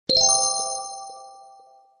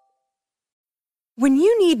When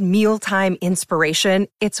you need mealtime inspiration,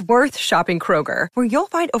 it's worth shopping Kroger, where you'll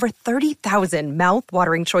find over 30,000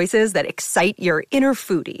 mouth-watering choices that excite your inner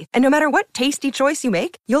foodie. And no matter what tasty choice you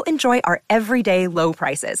make, you'll enjoy our everyday low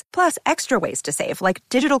prices, plus extra ways to save, like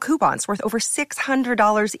digital coupons worth over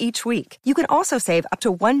 $600 each week. You can also save up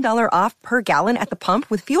to $1 off per gallon at the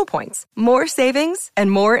pump with fuel points. More savings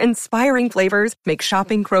and more inspiring flavors make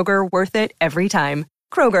shopping Kroger worth it every time.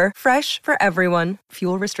 Kroger, fresh for everyone.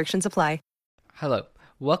 Fuel restrictions apply. Hello,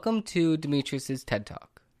 welcome to Demetrius's TED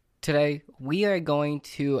Talk. Today, we are going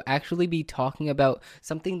to actually be talking about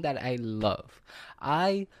something that I love.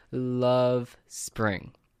 I love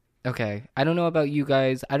spring. Okay, I don't know about you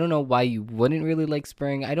guys. I don't know why you wouldn't really like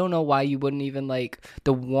spring. I don't know why you wouldn't even like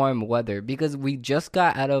the warm weather, because we just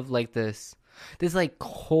got out of like this like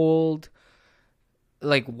cold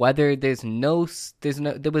like weather. There was no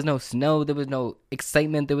snow, there was no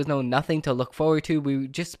excitement, there was no nothing to look forward to. We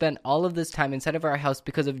just spent all of this time inside of our house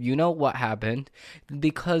because of what happened,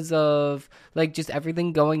 because of like just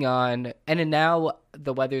everything going on. And now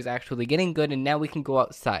the weather is actually getting good, and now we can go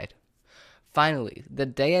outside. Finally, the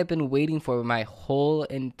day I've been waiting for my whole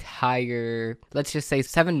entire, let's just say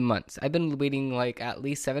 7 months. I've been waiting like at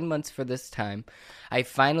least 7 months for this time. I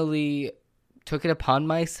finally took it upon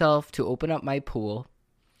myself to open up my pool,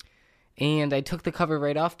 and I took the cover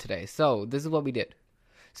right off today. So this is what we did.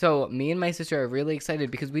 So me and my sister are really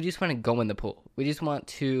excited because we just want to go in the pool. We just want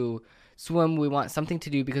to swim. We want something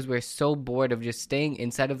to do because we're so bored of just staying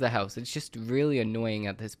inside of the house. It's just really annoying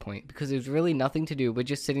at this point because there's really nothing to do. We're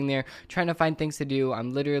just sitting there trying to find things to do.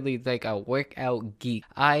 I'm literally like a workout geek.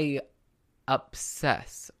 I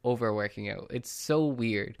obsess over working out. It's so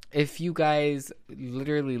weird. If you guys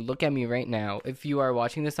literally look at me right now, if you are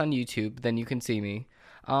watching this on YouTube, then you can see me.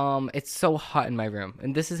 It's so hot in my room,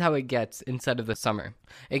 and this is how it gets inside of the summer.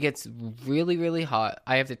 It gets really, really hot.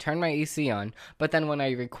 I have to turn my AC on, but then when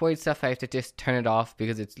I record stuff, I have to just turn it off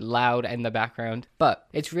because it's loud in the background. But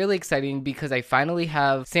it's really exciting because I finally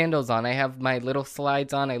have sandals on. I have my little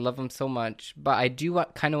slides on. I love them so much, but I do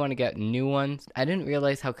kind of want to get new ones. I didn't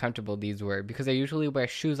realize how comfortable these were because I usually wear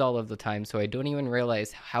shoes all of the time, so I don't even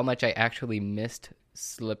realize how much I actually missed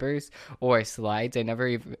slippers or slides. I never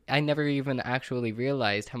even actually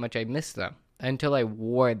realized how much I missed them until I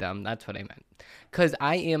wore them. That's what I meant. Because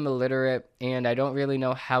I am illiterate and I don't really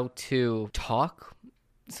know how to talk.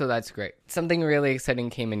 So that's great. Something really exciting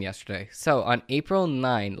came in yesterday. So on April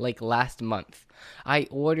 9, like last month, I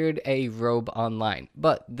ordered a robe online.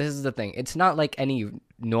 But this is the thing. It's not like any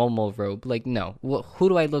normal robe. Like, no. Who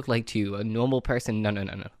do I look like to you? A normal person?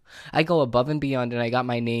 No. I go above and beyond, and I got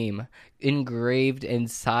my name engraved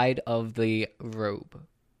inside of the robe.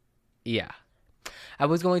 Yeah. I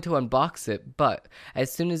was going to unbox it, but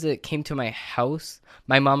as soon as it came to my house,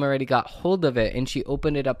 my mom already got hold of it, and she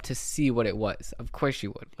opened it up to see what it was. Of course she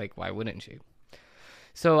would. Like, why wouldn't she?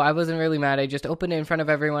 So I wasn't really mad. I just opened it in front of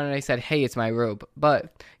everyone, and I said, hey, it's my robe.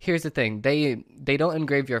 But here's the thing. They don't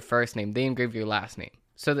engrave your first name. They engrave your last name.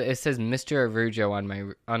 So that it says Mr. Arujo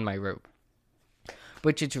on my robe,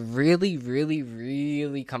 which is really, really,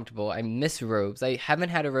 really comfortable. I miss robes. I haven't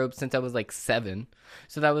had a robe since I was like 7.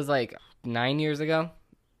 So that was like 9 years ago,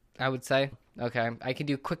 I would say. Okay, I can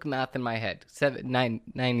do quick math in my head. 9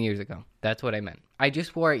 years ago. That's what I meant. I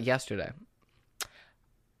just wore it yesterday.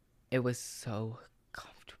 It was so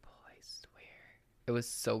comfortable, I swear. It was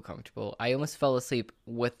so comfortable. I almost fell asleep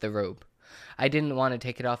with the robe. I didn't want to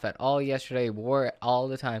take it off at all yesterday. I wore it all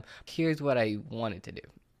the time. Here's what I wanted to do.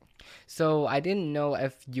 So I didn't know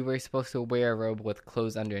if you were supposed to wear a robe with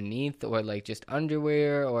clothes underneath or like just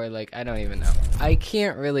underwear or like, I don't even know. I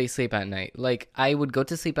can't really sleep at night. Like I would go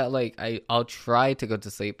to sleep at like, I'll try to go to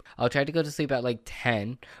sleep. I'll try to go to sleep at like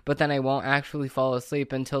 10, but then I won't actually fall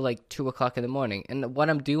asleep until like 2 o'clock in the morning. And what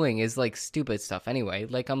I'm doing is like stupid stuff anyway.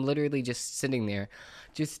 Like I'm literally just sitting there,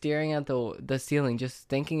 just staring at the ceiling, just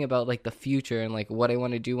thinking about like the future and like what I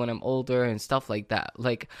want to do when I'm older and stuff like that.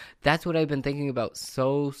 Like that's what I've been thinking about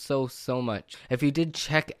so much. If you did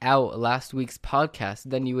check out last week's podcast,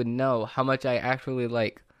 then you would know how much I actually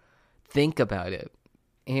like think about it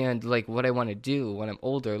and like what I want to do when I'm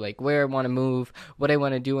older, like where I want to move, what I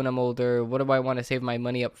want to do when I'm older, what do I want to save my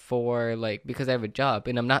money up for, like because I have a job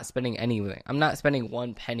and I'm not spending anything. I'm not spending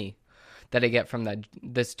one penny that I get from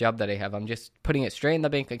this job that I have. I'm just putting it straight in the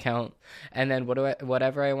bank account, and then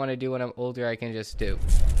whatever I want to do when I'm older, I can just do.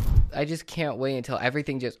 I just can't wait until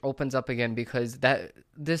everything just opens up again because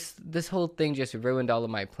this whole thing just ruined all of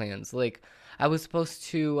my plans. Like I was supposed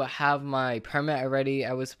to have my permit already.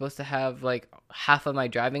 I was supposed to have like half of my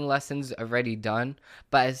driving lessons already done.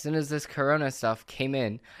 But as soon as this corona stuff came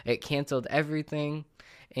in, it canceled everything.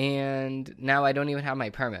 And now I don't even have my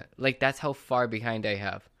permit. Like, that's how far behind I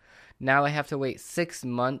have. Now I have to wait 6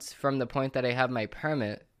 months from the point that I have my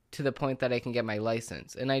permit to the point that I can get my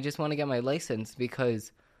license. And I just want to get my license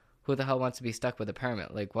because who the hell wants to be stuck with a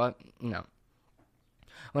permit? Like, what? No.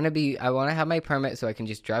 I want to have my permit so I can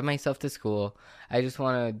just drive myself to school. I just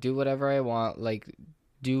want to do whatever I want, like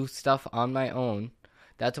do stuff on my own.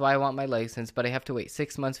 That's why I want my license, but I have to wait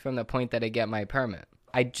 6 months from the point that I get my permit.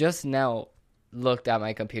 I just now looked at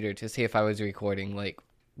my computer to see if I was recording. Like,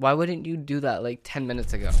 why wouldn't you do that like 10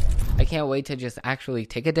 minutes ago? I can't wait to just actually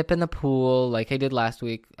take a dip in the pool like I did last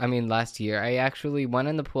year. I actually went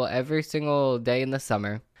in the pool every single day in the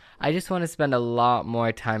summer. I just want to spend a lot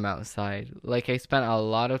more time outside. Like, I spent a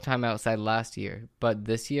lot of time outside last year, but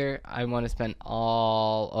this year I want to spend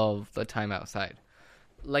all of the time outside.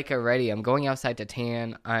 Like, already, I'm going outside to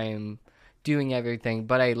tan. I'm doing everything,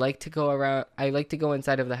 but I like to go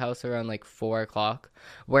inside of the house around like 4 o'clock,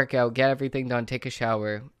 work out, get everything done, take a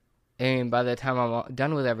shower. And by the time I'm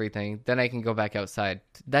done with everything, then I can go back outside.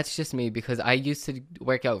 That's just me because I used to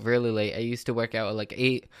work out really late. I used to work out at like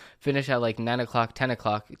 8, finish at like 9 o'clock, 10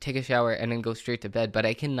 o'clock, take a shower, and then go straight to bed. But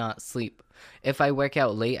I cannot sleep. If I work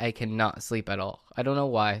out late, I cannot sleep at all. I don't know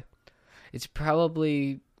why. It's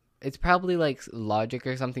probably like logic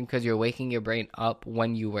or something because you're waking your brain up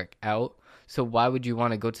when you work out. So why would you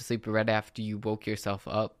want to go to sleep right after you woke yourself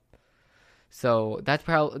up? So that's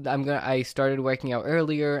probably, I started working out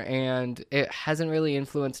earlier and it hasn't really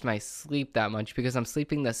influenced my sleep that much because I'm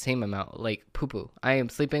sleeping the same amount, like poo-poo. I am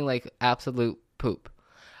sleeping like absolute poop.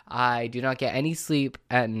 I do not get any sleep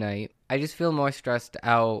at night. I just feel more stressed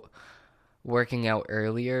out working out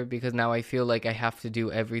earlier because now I feel like I have to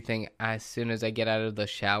do everything as soon as I get out of the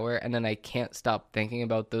shower, and then I can't stop thinking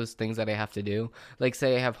about those things that I have to do. Like,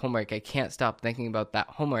 say I have homework, I can't stop thinking about that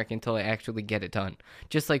homework until I actually get it done.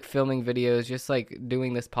 Just like filming videos, just like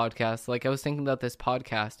doing this podcast. Like, I was thinking about this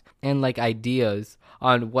podcast and like ideas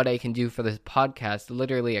on what I can do for this podcast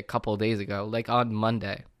literally a couple days ago, like on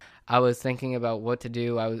Monday. I was thinking about what to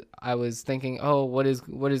do. I was thinking, oh, what is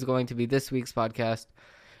going to be this week's podcast?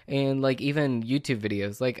 And like even YouTube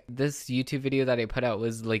videos, like this YouTube video that I put out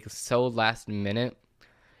was like so last minute.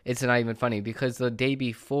 It's not even funny because the day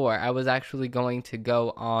before I was actually going to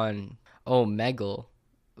go on Omegle.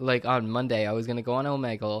 Like on Monday, I was going to go on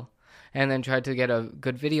Omegle and then try to get a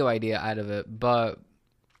good video idea out of it. But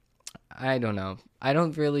I don't know. I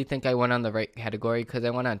don't really think I went on the right category because I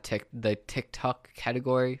went on the TikTok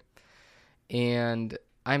category. And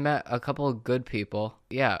I met a couple of good people.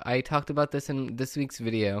 Yeah, I talked about this in this week's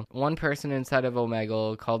video. One person inside of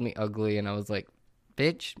Omegle called me ugly, and I was like,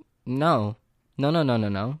 bitch, no.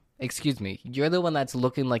 No. Excuse me. You're the one that's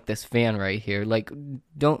looking like this fan right here. Like,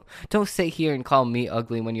 don't sit here and call me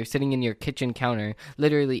ugly when you're sitting in your kitchen counter,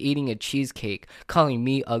 literally eating a cheesecake, calling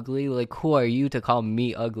me ugly. Like, who are you to call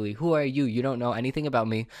me ugly? Who are you? You don't know anything about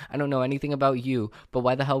me. I don't know anything about you. But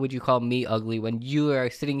why the hell would you call me ugly when you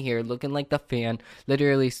are sitting here looking like the fan,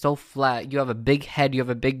 literally so flat? You have a big head. You have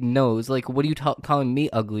a big nose. Like, what are you calling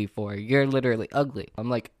me ugly for? You're literally ugly. I'm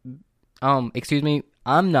like, excuse me.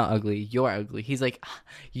 I'm not ugly. You're ugly. He's like,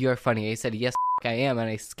 you're funny. I said, yes, I am. And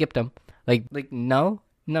I skipped him. Like, no.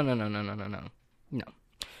 No.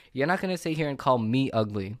 You're not going to sit here and call me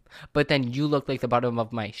ugly, but then you look like the bottom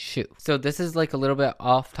of my shoe. So this is like a little bit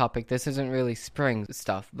off topic. This isn't really spring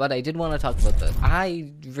stuff, but I did want to talk about this.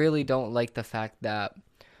 I really don't like the fact that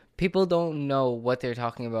people don't know what they're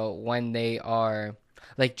talking about when they are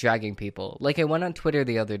like dragging people. Like, I went on Twitter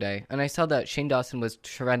the other day and I saw that Shane Dawson was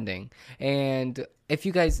trending. And if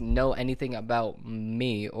you guys know anything about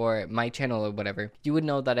me or my channel or whatever, you would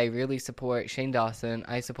know that I really support Shane Dawson.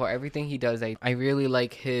 I support everything he does. I really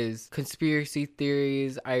like his conspiracy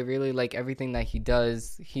theories. I really like everything that he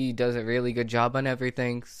does. He does a really good job on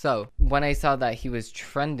everything. So when I saw that he was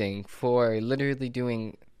trending for literally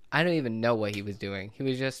doing, I don't even know what he was doing. He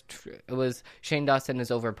was just, it was Shane Dawson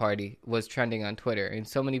is over party was trending on Twitter. And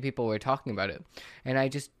so many people were talking about it. And I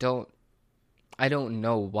don't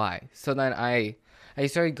know why. So then I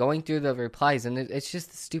started going through the replies, and it's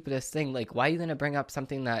just the stupidest thing. Like, why are you going to bring up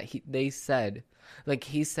something that he said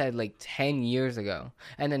like 10 years ago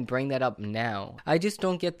and then bring that up now? I just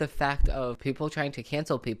don't get the fact of people trying to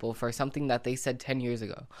cancel people for something that they said 10 years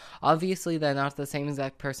ago. Obviously, they're not the same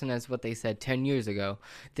exact person as what they said 10 years ago.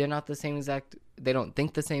 They're not the same exact, they don't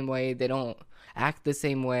think the same way. They don't act the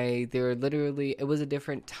same way. They're literally, it was a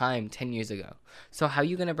different time 10 years ago. So how are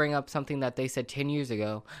you going to bring up something that they said 10 years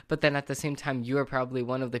ago, but then at the same time, you are probably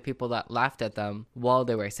one of the people that laughed at them while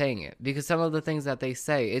they were saying it? Because some of the things that they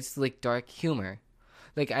say, it's like dark humor.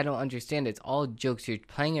 Like, I don't understand. It's all jokes. You're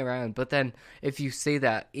playing around. But then if you say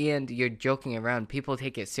that and you're joking around, people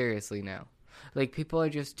take it seriously now. Like, people are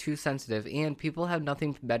just too sensitive, and people have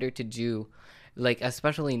nothing better to do, like,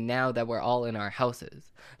 especially now that we're all in our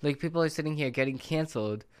houses. Like, people are sitting here getting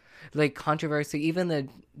canceled. Like, controversy, even the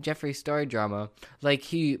Jeffree Star drama, like,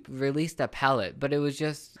 he released a palette, but it was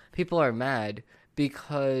just, people are mad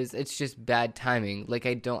because it's just bad timing. Like,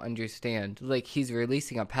 I don't understand. Like, he's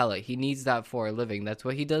releasing a palette. He needs that for a living. That's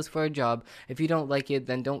what he does for a job. If you don't like it,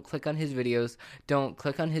 then don't click on his videos. Don't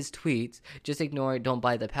click on his tweets. Just ignore it. Don't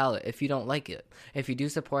buy the palette if you don't like it. If you do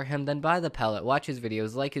support him, then buy the palette. Watch his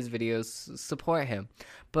videos. Like his videos. Support him.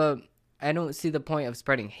 But I don't see the point of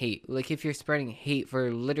spreading hate. Like, if you're spreading hate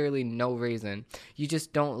for literally no reason, you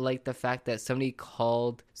just don't like the fact that somebody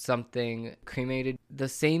called something cremated. The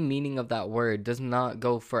same meaning of that word does not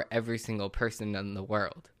go for every single person in the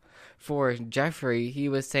world. For Jeffree, he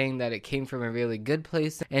was saying that it came from a really good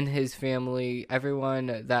place, and his family,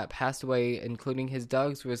 everyone that passed away, including his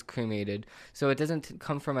dogs, was cremated. So it doesn't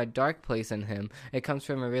come from a dark place in him. It comes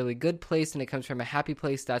from a really good place, and it comes from a happy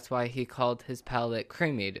place. That's why he called his palette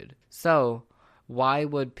cremated. So why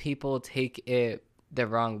would people take it the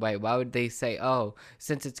wrong way? Why would they say, oh,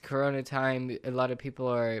 since it's Corona time, a lot of people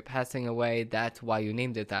are passing away, that's why you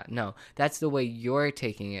named it that? No, that's the way you're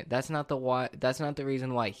taking it. That's not the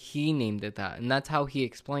reason why he named it that, and that's how he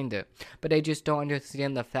explained it. But I just don't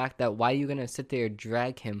understand the fact that why are you gonna sit there and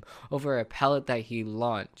drag him over a palette that he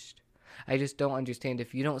launched? I just don't understand.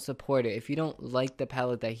 If you don't support it, if you don't like the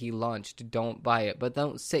palette that he launched, don't buy it. But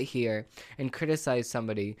don't sit here and criticize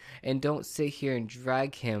somebody, and don't sit here and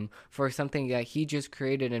drag him for something that he just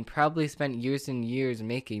created and probably spent years and years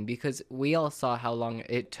making, because we all saw how long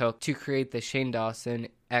it took to create the Shane Dawson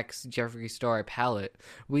X Jeffree Star palette.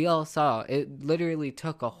 We all saw it literally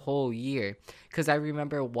took a whole year, because I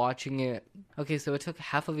remember watching it. Okay, so it took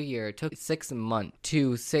half of a year. It took 6 months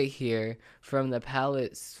to sit here from the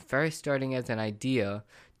palette first starting as an idea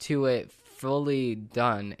to it fully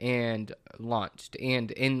done and launched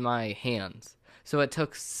and in my hands. So it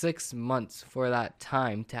took 6 months for that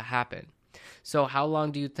time to happen. So how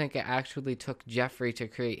long do you think it actually took Jeffree to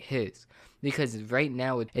create his? Because right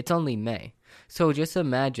now it's only May. So just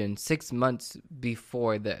imagine 6 months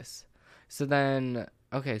before this. So then,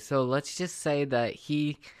 okay, so let's just say that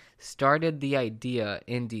he started the idea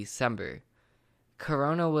in December.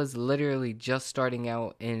 Corona was literally just starting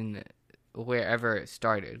out in wherever it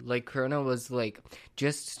started. Like, Corona was like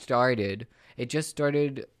just started. It just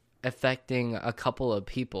started affecting a couple of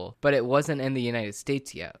people, but it wasn't in the United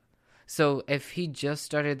States yet. So if he just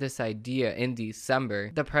started this idea in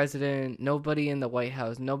December, the president, nobody in the White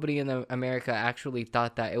House, nobody in America actually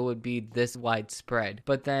thought that it would be this widespread.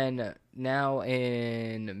 But then now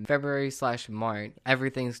in February/March,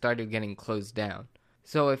 everything started getting closed down.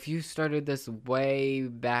 So if you started this way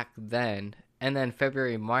back then, and then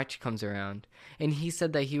February/March comes around, and he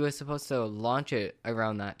said that he was supposed to launch it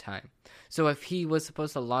around that time. So if he was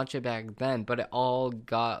supposed to launch it back then, but it all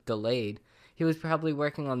got delayed, he was probably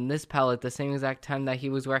working on this palette the same exact time that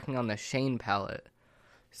he was working on the Shane palette.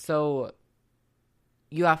 So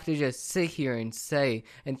you have to just sit here and say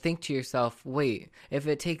and think to yourself, wait, if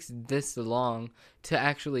it takes this long to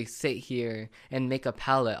actually sit here and make a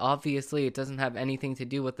palette, obviously it doesn't have anything to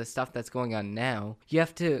do with the stuff that's going on now. You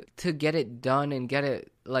have to get it done and get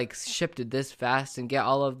it like shipped this fast and get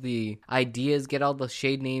all of the ideas, get all the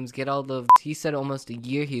shade names, he said almost a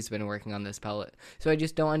year he's been working on this palette. So I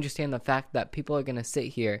just don't understand the fact that people are gonna sit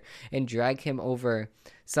here and drag him over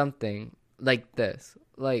something like this.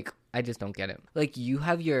 Like, I just don't get it. Like, you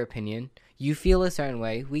have your opinion, you feel a certain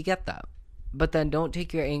way, we get that. But then don't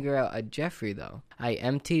take your anger out at Jeffree, though. I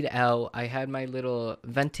emptied out. I had my little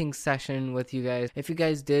venting session with you guys. If you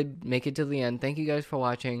guys did make it to the end, thank you guys for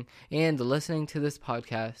watching and listening to this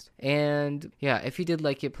podcast. And yeah, if you did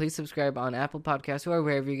like it, please subscribe on Apple Podcasts or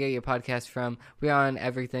wherever you get your podcast from. We're on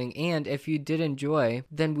everything. And if you did enjoy,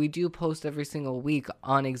 then we do post every single week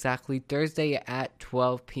on exactly Thursday at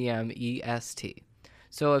 12 p.m. EST.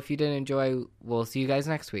 So if you did enjoy, we'll see you guys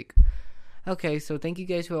next week. Okay, so thank you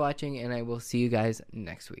guys for watching, and I will see you guys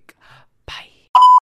next week.